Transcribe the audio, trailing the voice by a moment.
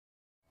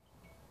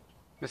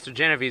Mr.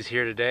 Genovese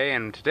here today,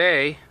 and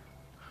today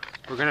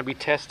we're going to be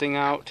testing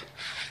out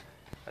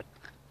a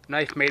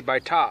knife made by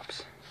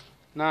Tops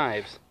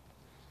Knives.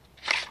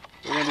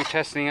 We're going to be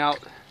testing out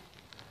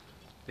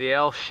the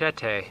El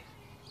Chete.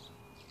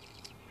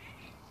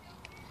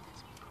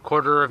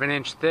 1/4 of an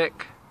inch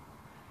thick,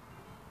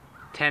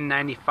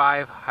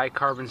 1095 high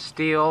carbon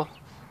steel,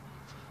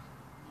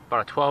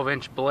 about a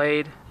 12-inch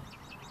blade.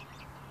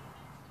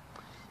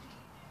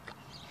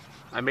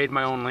 I made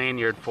my own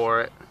lanyard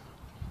for it,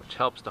 which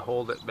helps to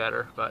hold it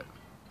better, but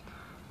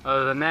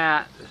other than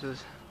that, this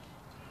is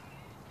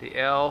the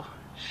El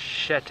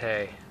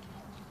Chete.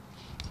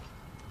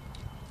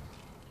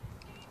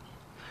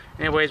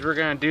 Anyways, we're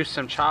going to do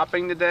some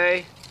chopping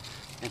today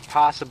and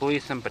possibly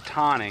some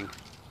batoning.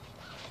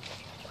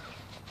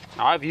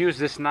 Now, I've used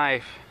this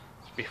knife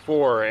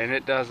before and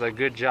it does a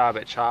good job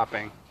at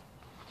chopping.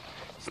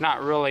 It's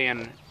not really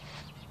it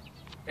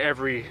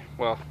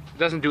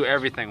doesn't do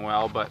everything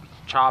well, but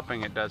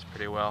chopping it does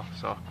pretty well.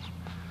 So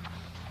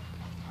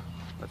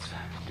let's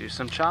do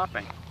some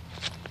chopping.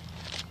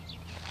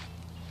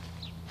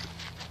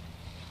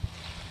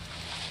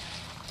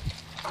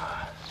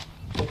 I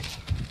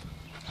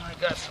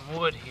got some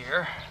wood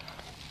here.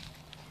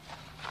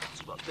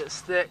 It's about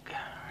this thick.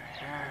 Right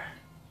here.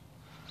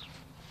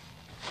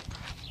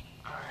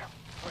 Alright,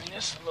 bring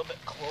this a little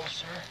bit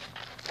closer.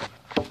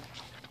 Right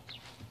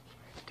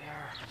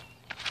there.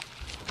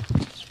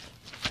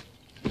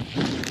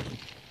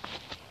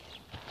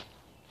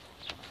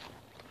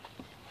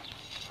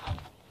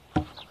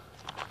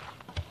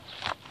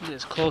 Get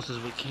as close as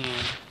we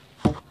can.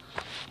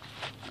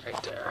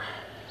 Right there.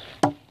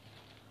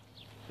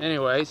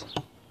 Anyways,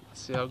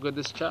 let's see how good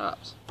this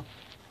chops.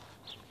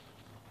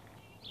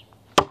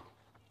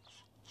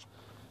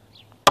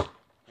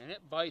 And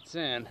it bites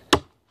in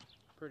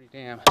pretty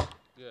damn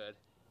good.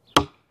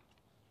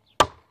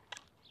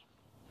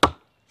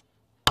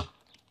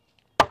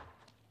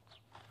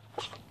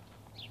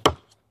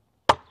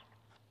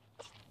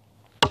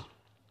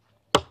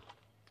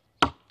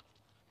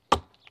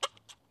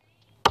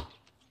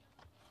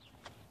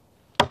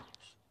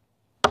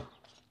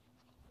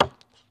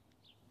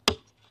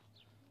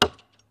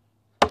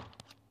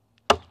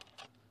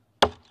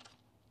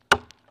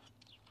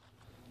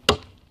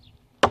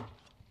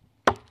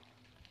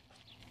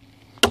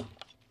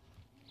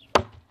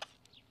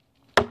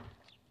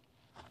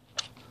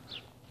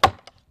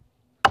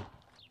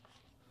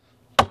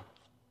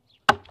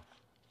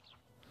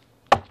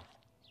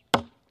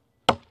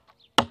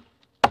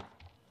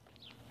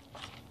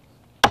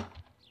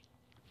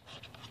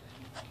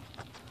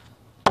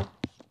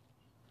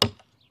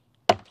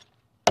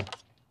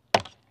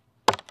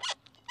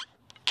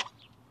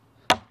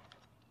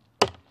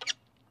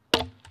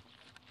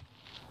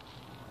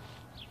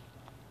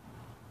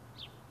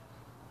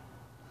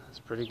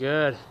 Pretty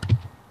good.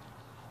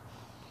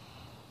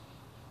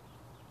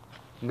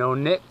 No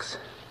nicks,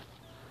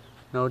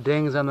 no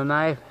dings on the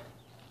knife.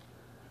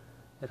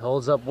 It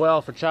holds up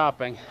well for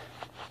chopping.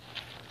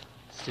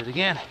 Let's do it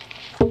again.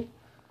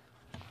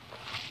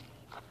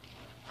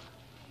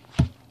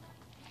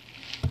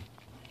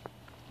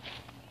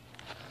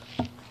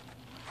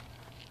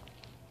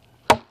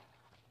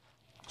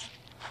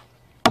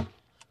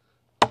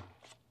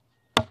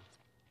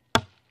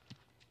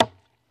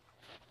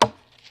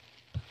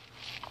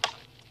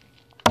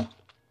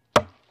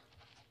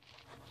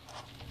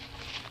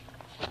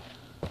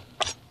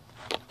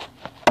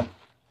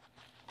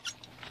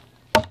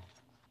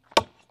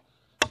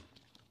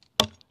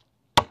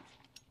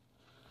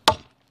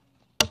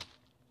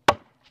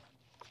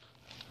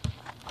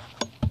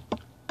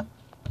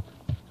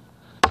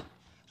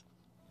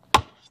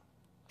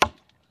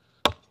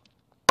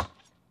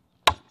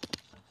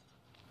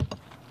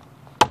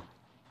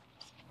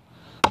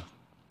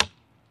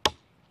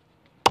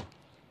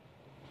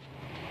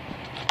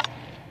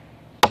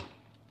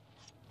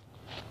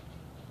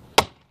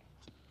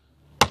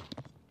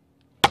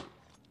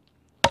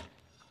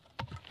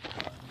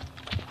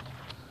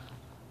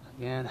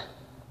 Again,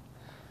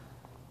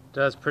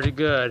 does pretty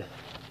good.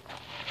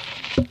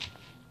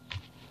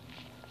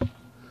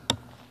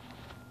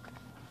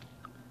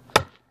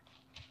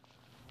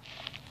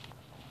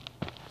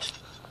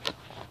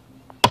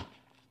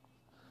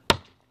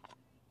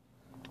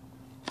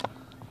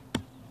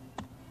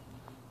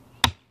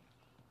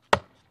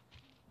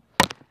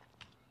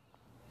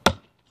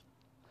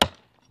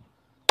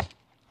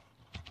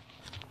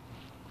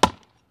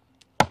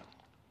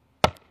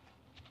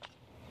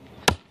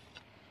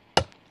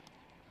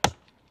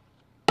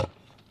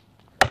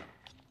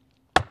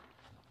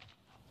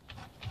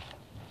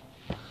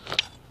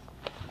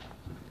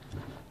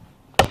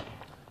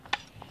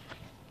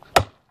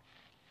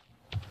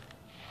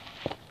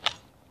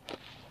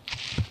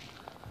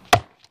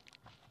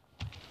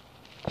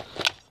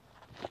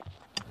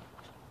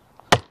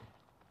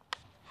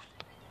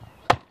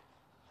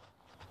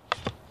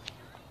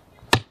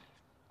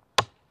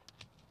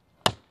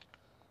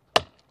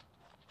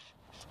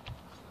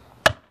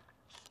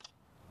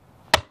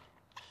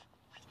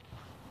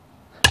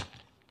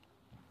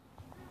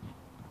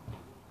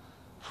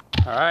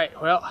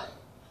 Alright, well,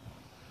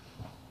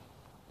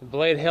 the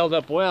blade held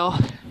up well.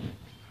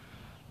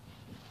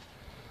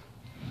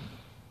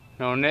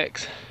 No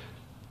nicks,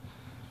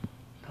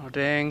 no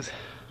dings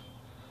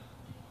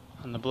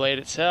on the blade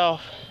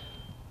itself.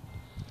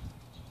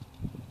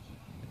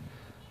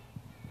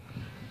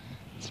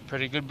 It's a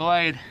pretty good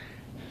blade.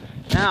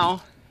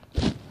 Now,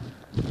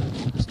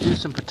 let's do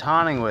some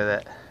batoning with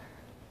it.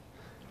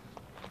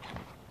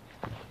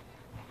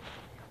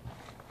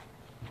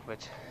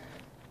 Which,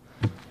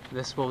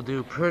 this will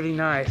do pretty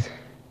nice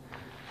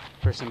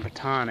for some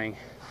batoning.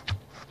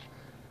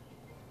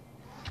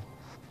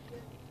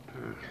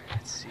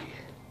 Let's see.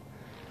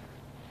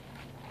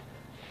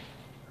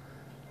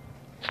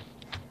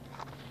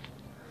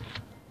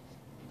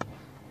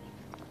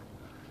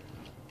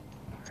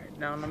 Right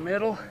down the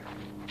middle.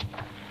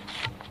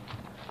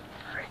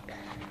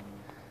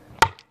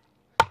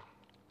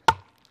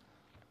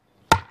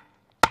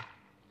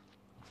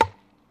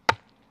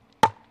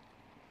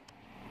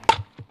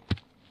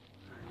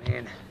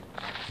 Man,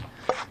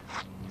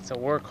 it's a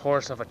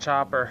workhorse of a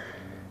chopper.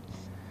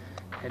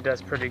 It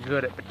does pretty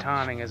good at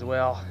batoning as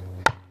well.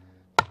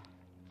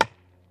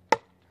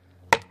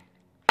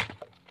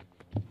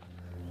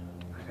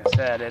 Like I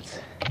said, it's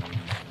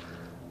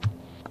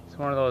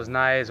one of those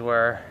knives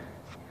where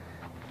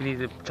you need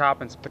to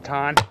chop and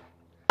baton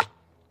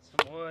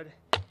some wood.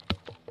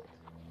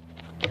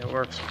 It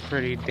works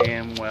pretty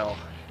damn well.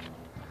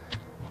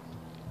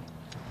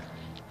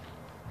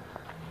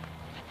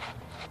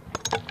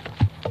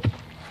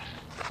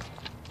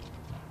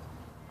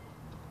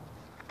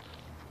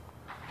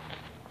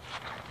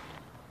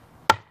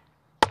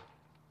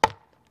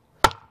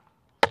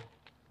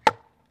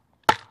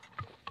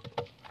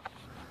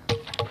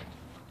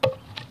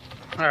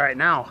 Alright,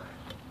 now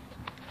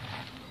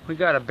we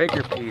got a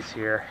bigger piece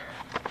here.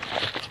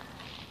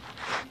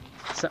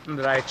 Something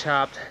that I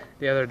chopped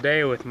the other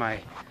day with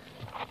my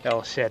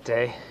El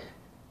Chete.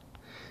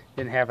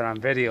 Didn't have it on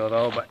video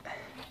though, but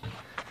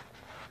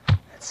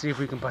let's see if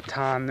we can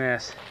baton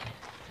this.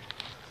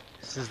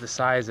 This is the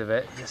size of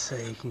it, just so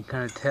you can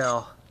kind of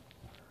tell.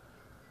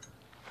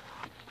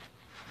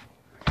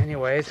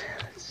 Anyways,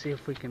 let's see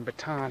if we can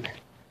baton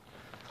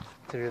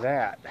through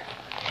that.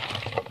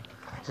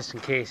 Just in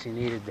case you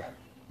needed to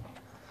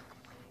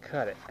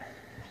cut it.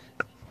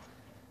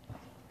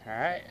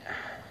 Alright,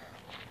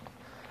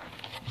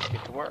 let's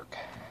get to work.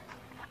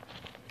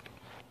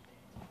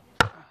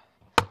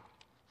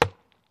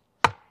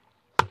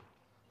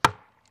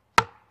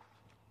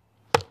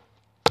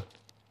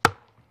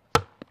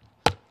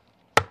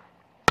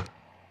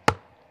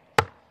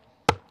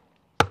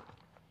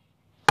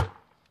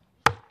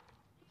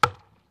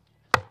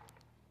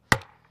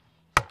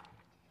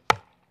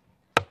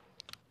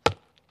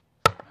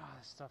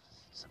 This stuff is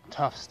some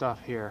tough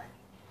stuff here,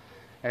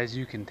 as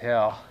you can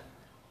tell.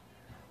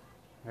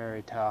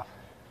 Very tough.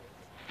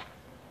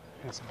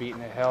 It's beating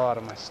the hell out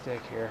of my stick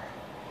here.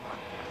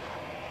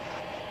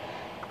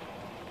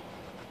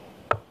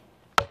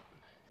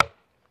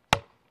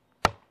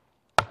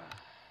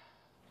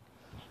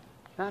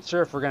 Not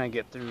sure if we're gonna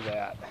get through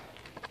that.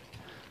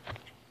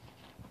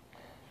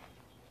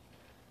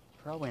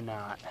 Probably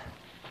not.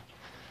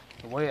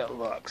 The way it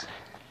looks.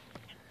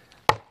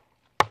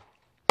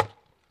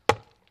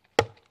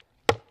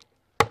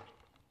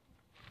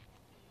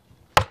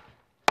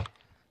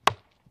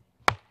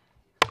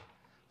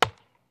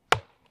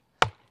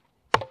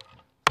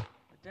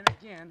 Then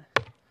again,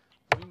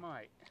 we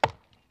might.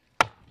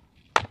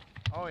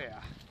 Oh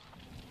yeah.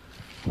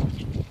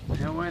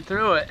 It went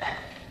through it.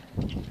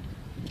 The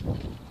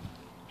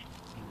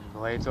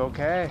blade's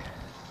okay.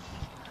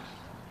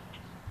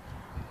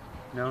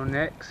 No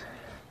nicks.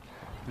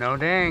 No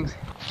dings.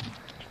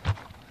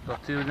 Go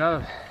through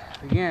another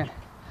again.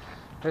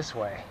 This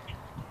way.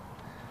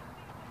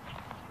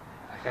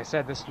 Like I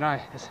said, this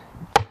knife, this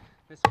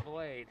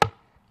blade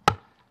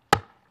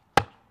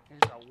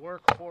is a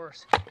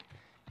workhorse.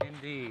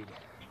 Indeed.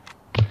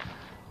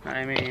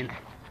 I mean,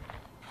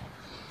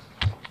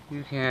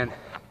 you can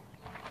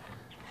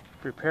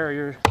prepare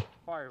your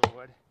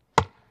firewood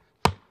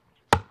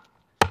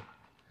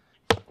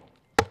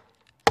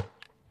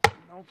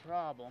no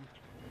problem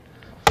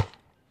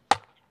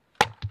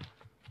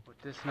with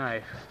this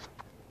knife.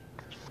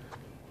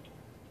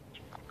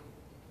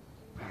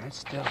 And it's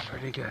still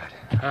pretty good.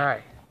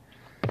 Alright,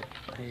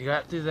 you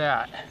got through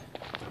that.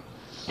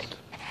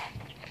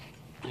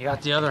 You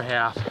got the other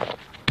half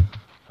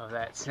of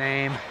that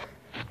same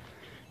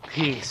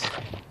piece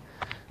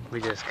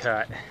we just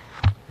cut.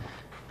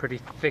 Pretty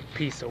thick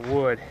piece of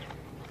wood.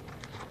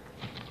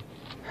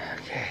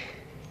 Okay.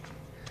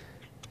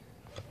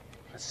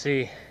 Let's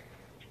see.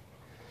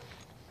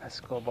 Let's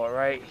go about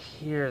right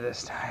here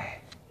this time.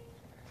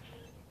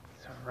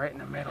 So right in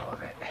the middle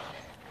of it.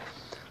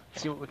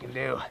 Let's see what we can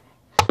do.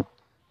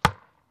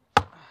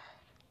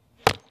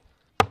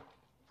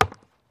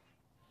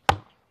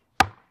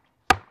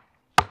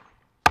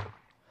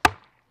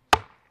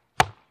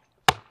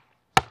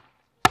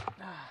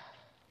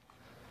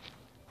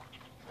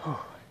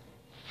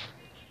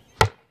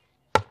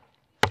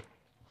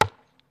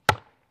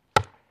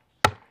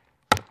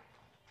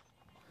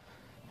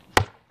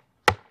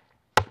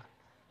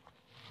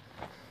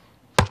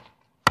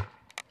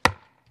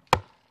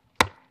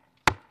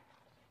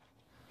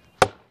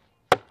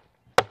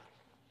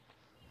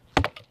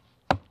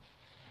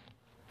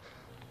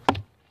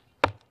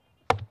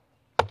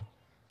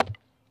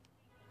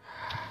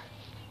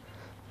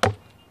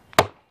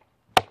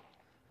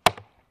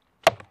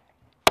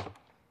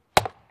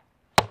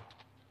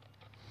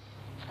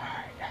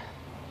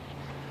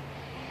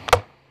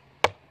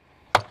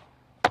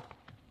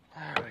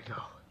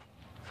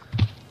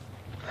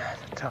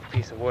 tough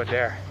piece of wood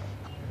there.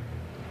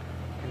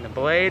 And the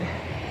blade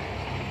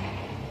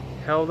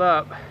held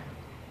up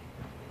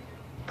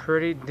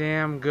pretty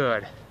damn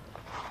good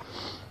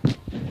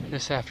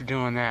just after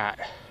doing that.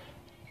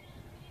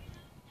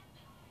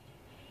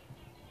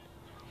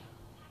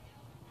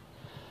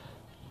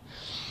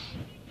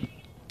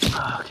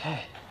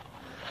 Okay.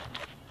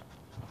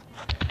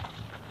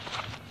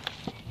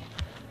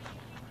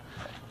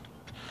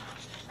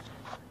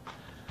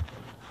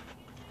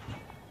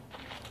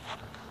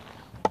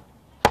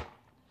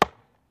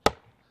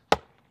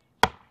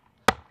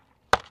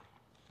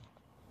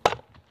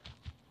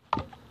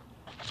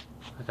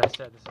 Like I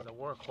said, this is a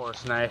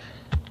workhorse knife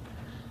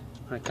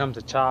when it comes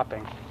to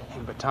chopping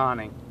and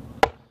batoning.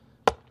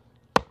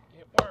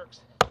 It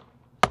works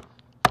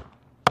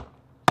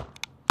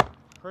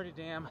pretty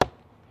damn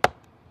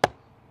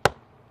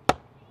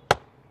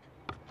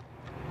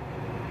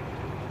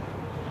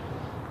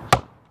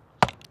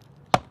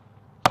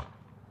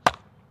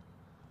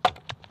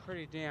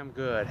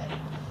good.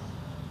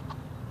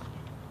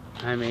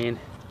 I mean,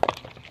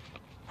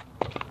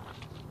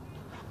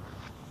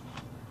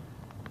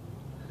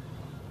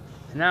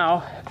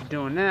 now after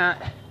doing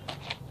that,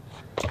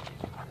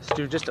 let's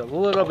do just a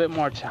little bit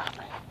more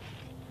chopping.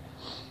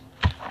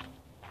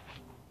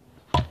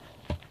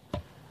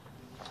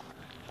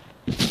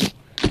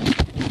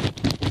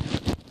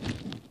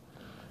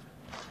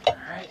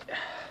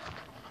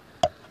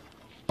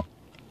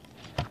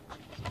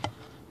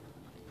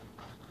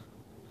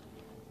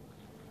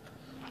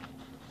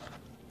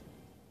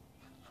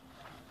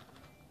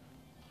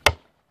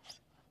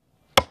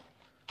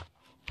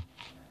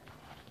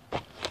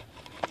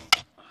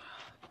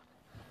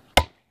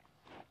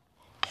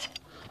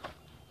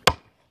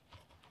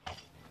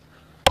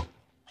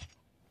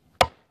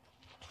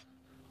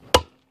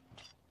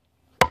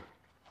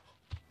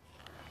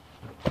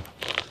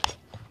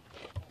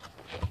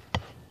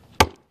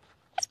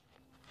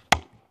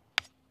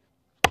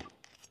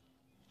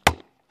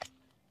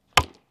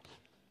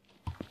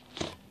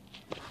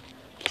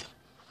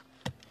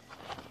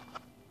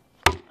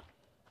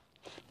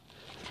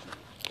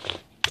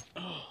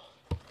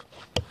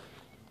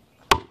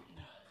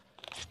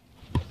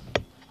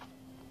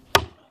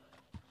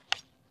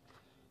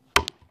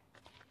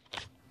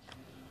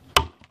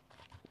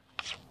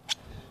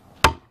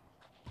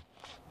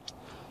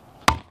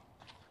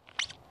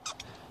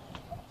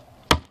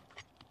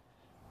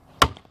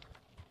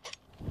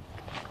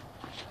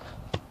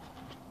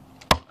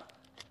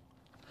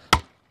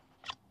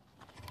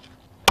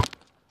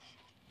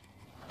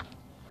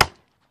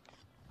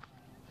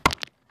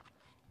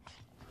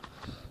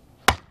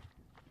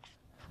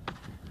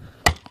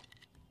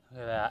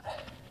 Look at that.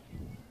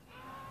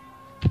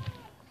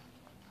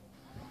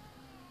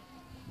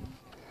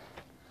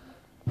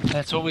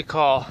 That's what we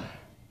call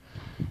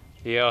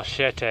the El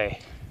Chete,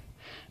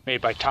 made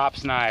by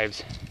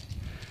TOPSKNIVES,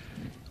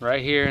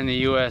 right here in the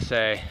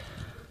USA.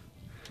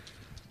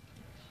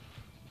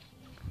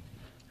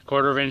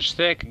 1/4 inch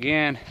thick,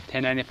 again,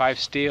 1095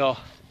 steel,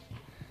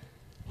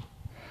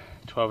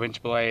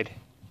 12-inch blade.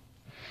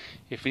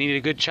 If you need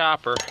a good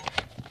chopper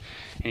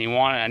and you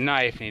want a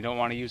knife and you don't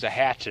want to use a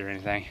hatchet or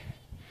anything,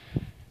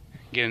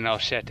 get an El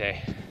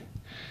Chete.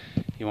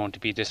 You won't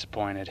be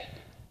disappointed.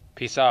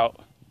 Peace out.